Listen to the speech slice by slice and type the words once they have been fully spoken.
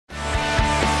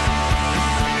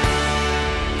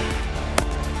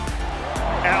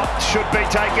should be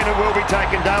taken and will be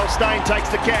taken. Dale Steyn takes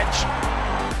the catch.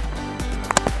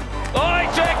 Oh, he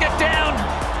dragged it down.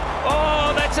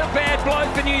 Oh, that's a bad blow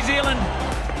for New Zealand.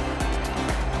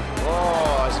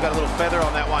 Oh, he's got a little feather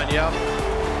on that one, yeah.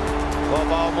 Well,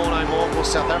 Bowl, Morne, Morkel,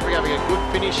 South Africa having a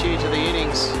good finish here to the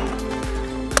innings.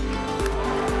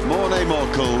 Morne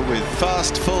Morkel with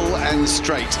fast, full and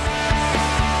straight.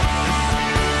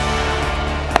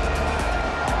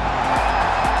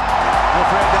 I'm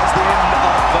afraid that's the end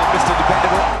of Mr.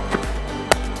 Dependable.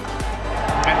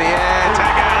 And the air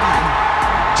taken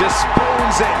just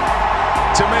spoons it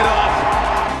to mid-off.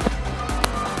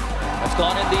 That's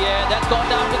gone in the air. That's gone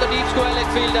down to the deep square leg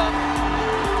fielder.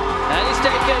 And he's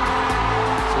taken.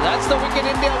 So that's the wicket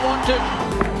India wanted.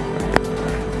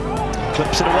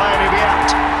 Clips it away and he'll be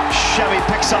out. Shabby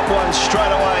picks up one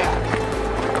straight away.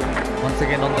 Once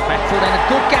again on the back foot and a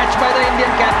good catch by the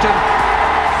Indian captain.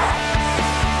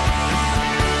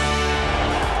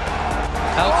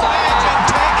 Outside.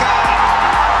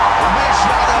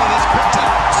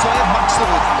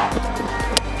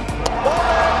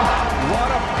 What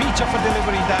a peach of a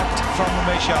delivery that from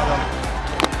Umesh Yadav.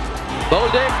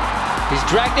 Bowled it. He's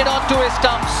dragged it onto his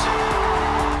stumps.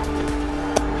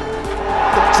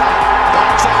 That's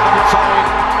out of the phone.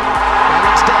 And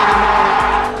it's David Morley.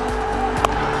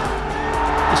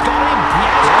 He's got him.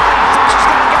 Yes. Thinks he's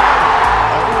going to go.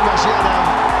 Umesh Yadav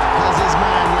has his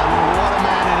man, and what a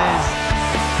man it is.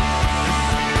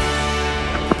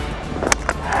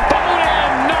 Bowled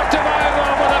him. Knocked him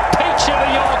over with a peach of a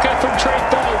Yorker from Trent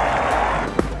Ball.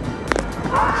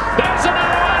 There's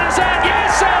another one. Is that?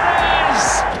 Yes, it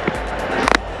is.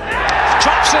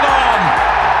 Drops it on.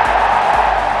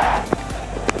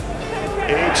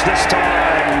 Edge this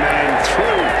time and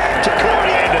through to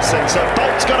Corey Anderson. So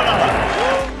Bolt's got another.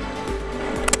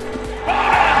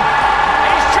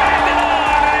 He's dragged it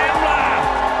on. Ambler.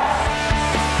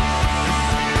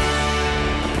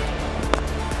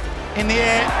 In the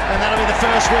air, and that'll be the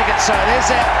first wicket. So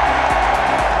there's it.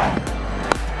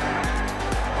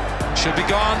 Should be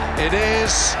gone. It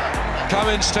is.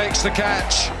 Cummins takes the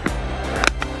catch.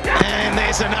 And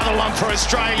there's another one for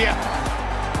Australia.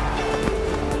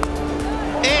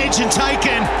 Edge and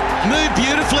taken. Moved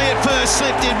beautifully at first,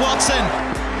 slipped in Watson.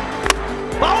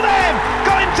 Hold him!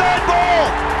 Got him third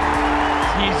ball!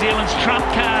 New Zealand's trump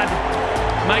card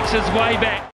makes his way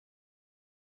back.